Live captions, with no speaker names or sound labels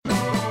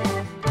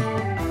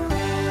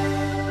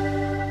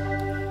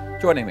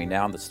Joining me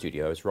now in the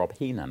studio is Rob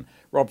Heenan.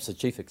 Rob's the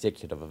Chief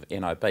Executive of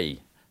NIB.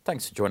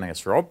 Thanks for joining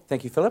us, Rob.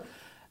 Thank you, Philip.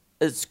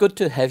 It's good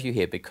to have you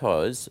here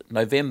because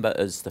November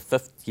is the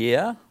 5th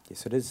year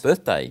Yes, it is.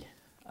 birthday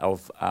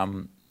of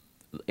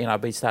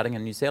NIB starting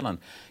in New Zealand.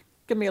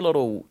 Give me a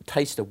little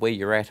taste of where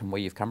you're at and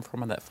where you've come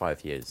from in that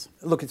 5 years.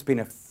 Look, it's been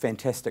a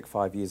fantastic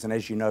 5 years, and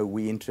as you know,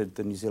 we entered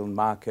the New Zealand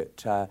market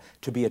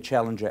to be a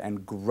challenger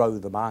and grow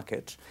the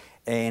market,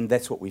 and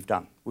that's what we've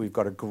done. We've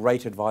got a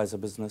great advisor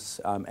business,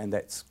 and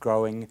that's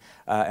growing,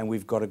 and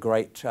we've got a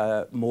great,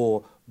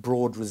 more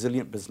broad,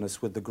 resilient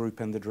business with the group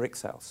and the direct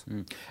sales.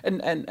 And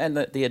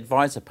the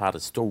advisor part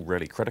is still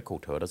really critical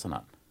to it, isn't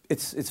it?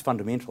 It's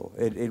fundamental.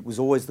 It was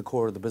always the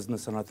core of the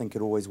business, and I think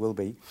it always will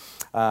be.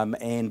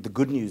 And the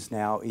good news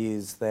now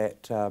is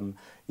that,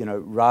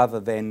 rather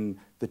than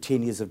the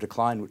 10 years of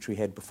decline which we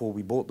had before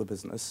we bought the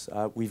business,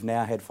 we've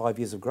now had 5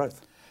 years of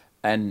growth.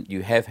 And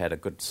you have had a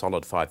good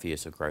solid 5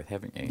 years of growth,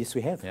 haven't you? Yes,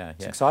 we have. Yeah,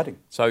 it's exciting.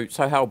 So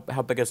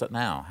how big is it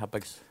now? How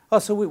big's... Oh,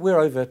 so we're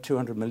over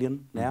 200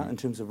 million now in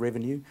terms of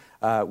revenue.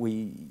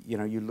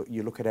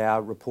 You look at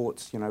our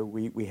reports.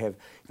 We have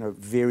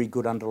very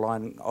good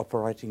underlying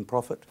operating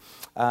profit,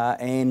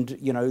 and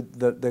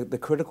the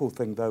critical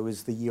thing though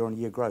is the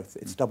year-on-year growth.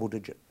 It's double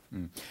digit.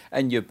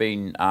 And you've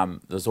been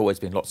there's always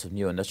been lots of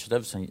new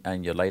initiatives,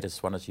 and your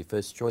latest one is your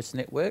First Choice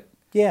Network.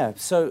 Yeah.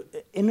 So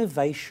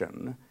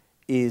innovation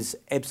is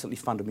absolutely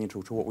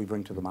fundamental to what we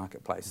bring to the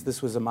marketplace.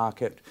 This was a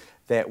market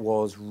that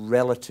was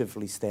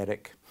relatively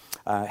static.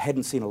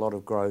 Hadn't seen a lot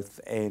of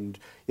growth, and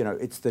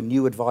it's the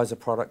new advisor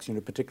products,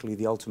 particularly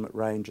the Ultimate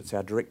range. It's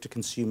our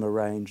direct-to-consumer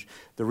range,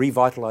 the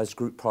revitalised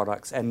group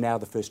products, and now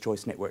the First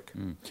Choice Network.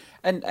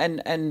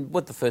 And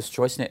with the First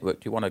Choice Network,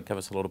 do you want to give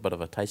us a little bit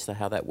of a taste of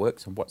how that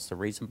works and what's the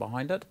reason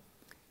behind it?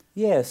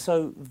 Yeah,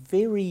 so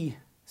very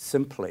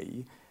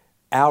simply,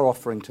 our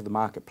offering to the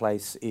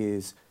marketplace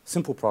is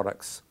simple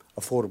products,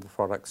 affordable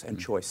products, and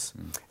choice.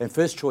 And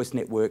First Choice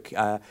Network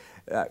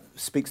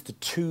speaks to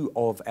two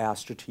of our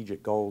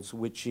strategic goals,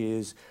 which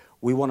is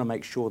we want to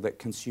make sure that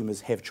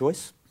consumers have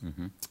choice.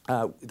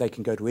 They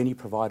can go to any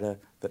provider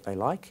that they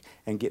like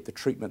and get the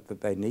treatment that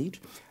they need.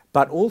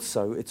 But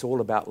also, it's all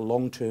about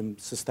long-term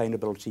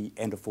sustainability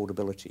and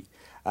affordability.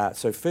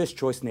 So First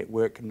Choice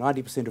Network,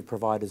 90% of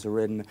providers are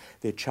in.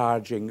 They're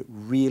charging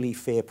really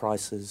fair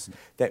prices.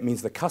 That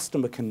means the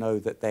customer can know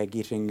that they're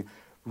getting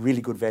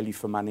really good value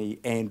for money,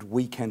 and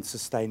we can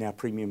sustain our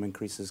premium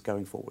increases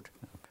going forward.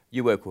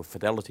 You work with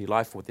Fidelity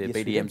Life with their Yes,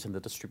 BDMs and the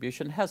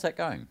distribution. How's that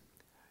going?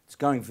 It's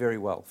going very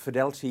well.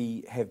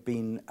 Fidelity have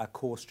been a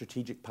core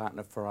strategic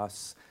partner for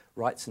us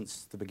right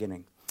since the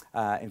beginning.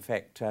 In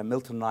fact,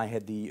 Milton and I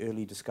had the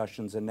early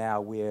discussions, and now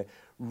we're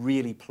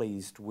really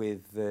pleased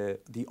with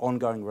the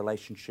ongoing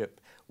relationship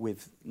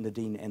with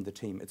Nadine and the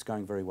team. It's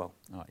going very well.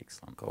 Oh,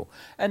 excellent, cool.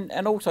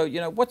 And also,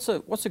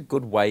 what's a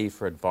good way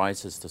for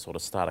advisors to sort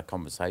of start a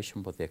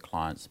conversation with their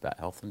clients about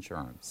health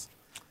insurance?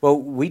 Well,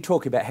 we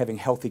talk about having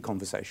healthy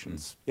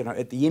conversations.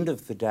 At the end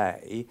of the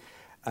day,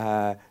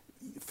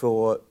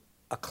 for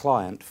a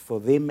client, for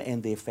them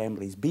and their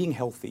families, being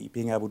healthy,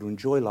 being able to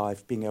enjoy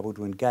life, being able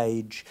to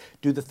engage,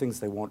 do the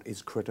things they want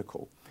is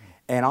critical.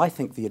 And I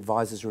think the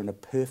advisors are in a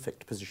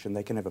perfect position.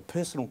 They can have a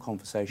personal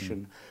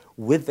conversation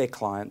with their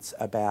clients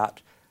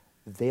about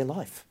their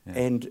life,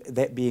 and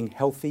that being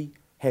healthy,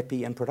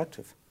 happy and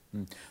productive.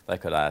 They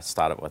could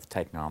start it with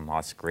taking on a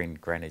nice green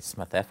Granny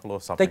Smith apple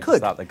or something. They could. To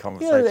start the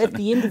conversation. At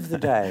the end of the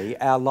day,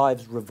 our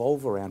lives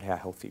revolve around how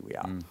healthy we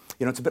are.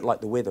 It's a bit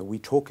like the weather. We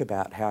talk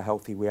about how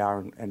healthy we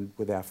are and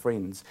with our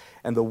friends.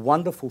 And the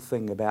wonderful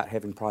thing about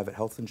having private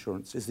health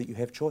insurance is that you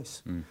have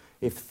choice.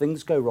 If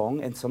things go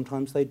wrong, and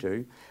sometimes they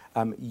do,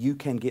 you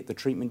can get the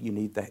treatment you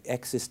need, the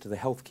access to the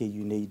healthcare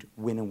you need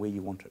when and where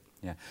you want it.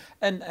 Yeah,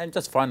 and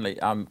just finally,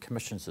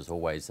 commissions is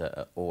always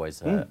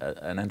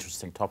an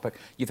interesting topic.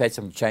 You've had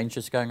some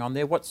changes going on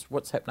there.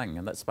 What's happening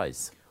in that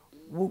space?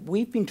 Well,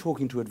 we've been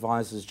talking to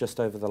advisors just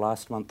over the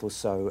last month or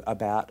so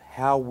about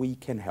how we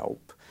can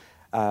help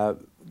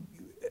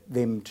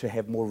them to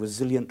have more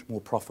resilient,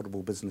 more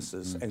profitable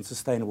businesses and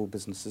sustainable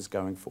businesses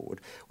going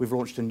forward. We've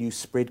launched a new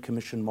spread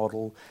commission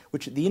model,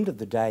 which at the end of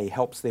the day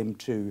helps them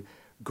to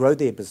grow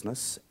their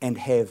business and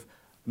have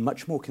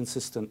much more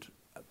consistent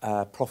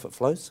profit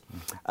flows,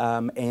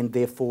 and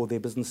therefore their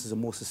businesses are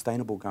more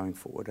sustainable going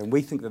forward. And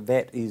we think that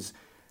that is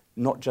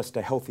not just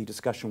a healthy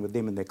discussion with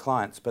them and their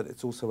clients, but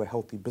it's also a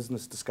healthy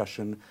business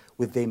discussion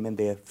with them and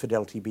their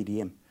Fidelity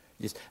BDM.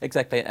 Yes,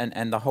 exactly,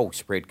 and the whole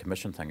spread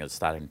commission thing is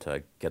starting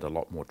to get a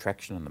lot more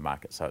traction in the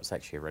market, so it's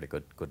actually a really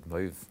good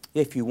move.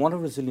 Yeah, if you want a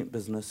resilient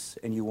business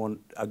and you want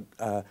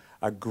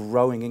a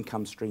growing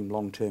income stream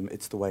long term,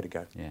 it's the way to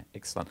go. Yeah,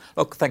 excellent.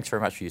 Look, thanks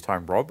very much for your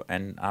time, Rob,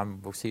 and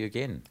we'll see you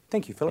again.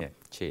 Thank you, Philip.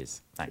 Yeah,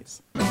 cheers.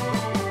 Thanks.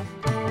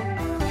 Cheers.